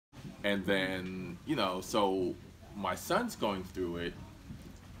And then, you know, so my son's going through it,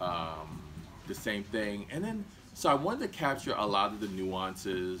 the same thing. And then, so I wanted to capture a lot of the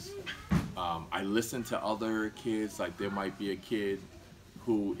nuances. I listened to other kids, like there might be a kid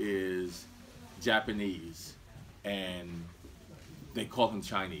who is Japanese and they call him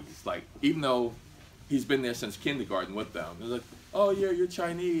Chinese. Like, even though he's been there since kindergarten with them, they're like, oh, yeah, you're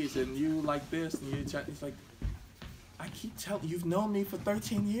Chinese and you like this and you're Chinese. Like, I keep telling you, you've known me for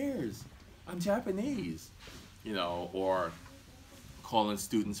 13 years. I'm Japanese, you know, or calling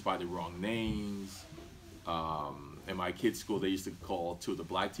students by the wrong names. In my kids' school, they used to call two of the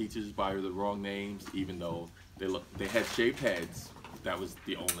black teachers by the wrong names, even though they had shaved heads. That was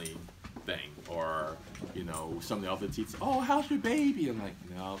the only thing. Or, you know, some of the other teachers, oh, how's your baby? I'm like,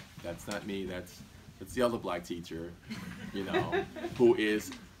 no, that's not me. That's the other black teacher, you know, who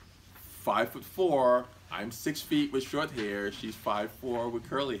is 5'4". I'm 6 feet with short hair. She's 5'4" with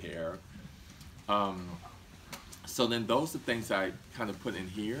curly hair. So then those are things I kind of put in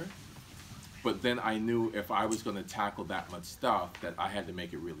here. But then I knew if I was going to tackle that much stuff that I had to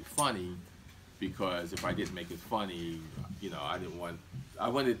make it really funny, because if I didn't make it funny, you know, I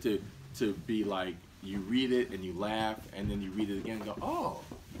wanted to be like, you read it and you laugh and then you read it again and go, oh,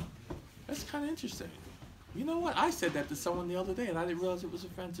 that's kind of interesting. You know what? I said that to someone the other day and I didn't realize it was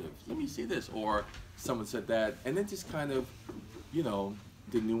offensive. Let me see this. Or someone said that, and then just kind of, you know,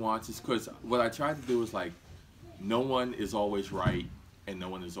 the nuances. Because what I tried to do was like, no one is always right and no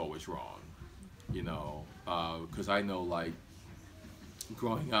one is always wrong. You know, because I know, like,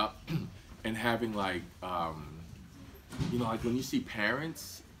 growing up and having, like, you know, like when you see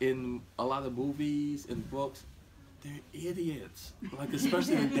parents in a lot of movies and books, they're idiots. Like,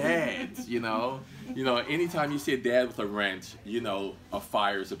 especially the dads, you know. You know, anytime you see a dad with a wrench, you know, a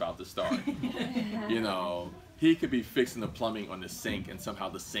fire's about to start. You know, he could be fixing the plumbing on the sink and somehow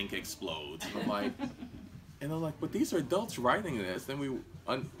the sink explodes. And I'm like, but these are adults writing this. Then we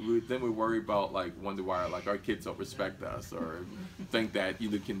worry about, like, wonder why, like, our kids don't respect us or think that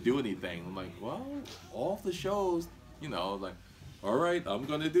either can do anything. I'm like, well, all the shows, you know, like, all right, I'm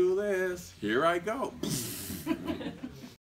gonna do this. Here I go.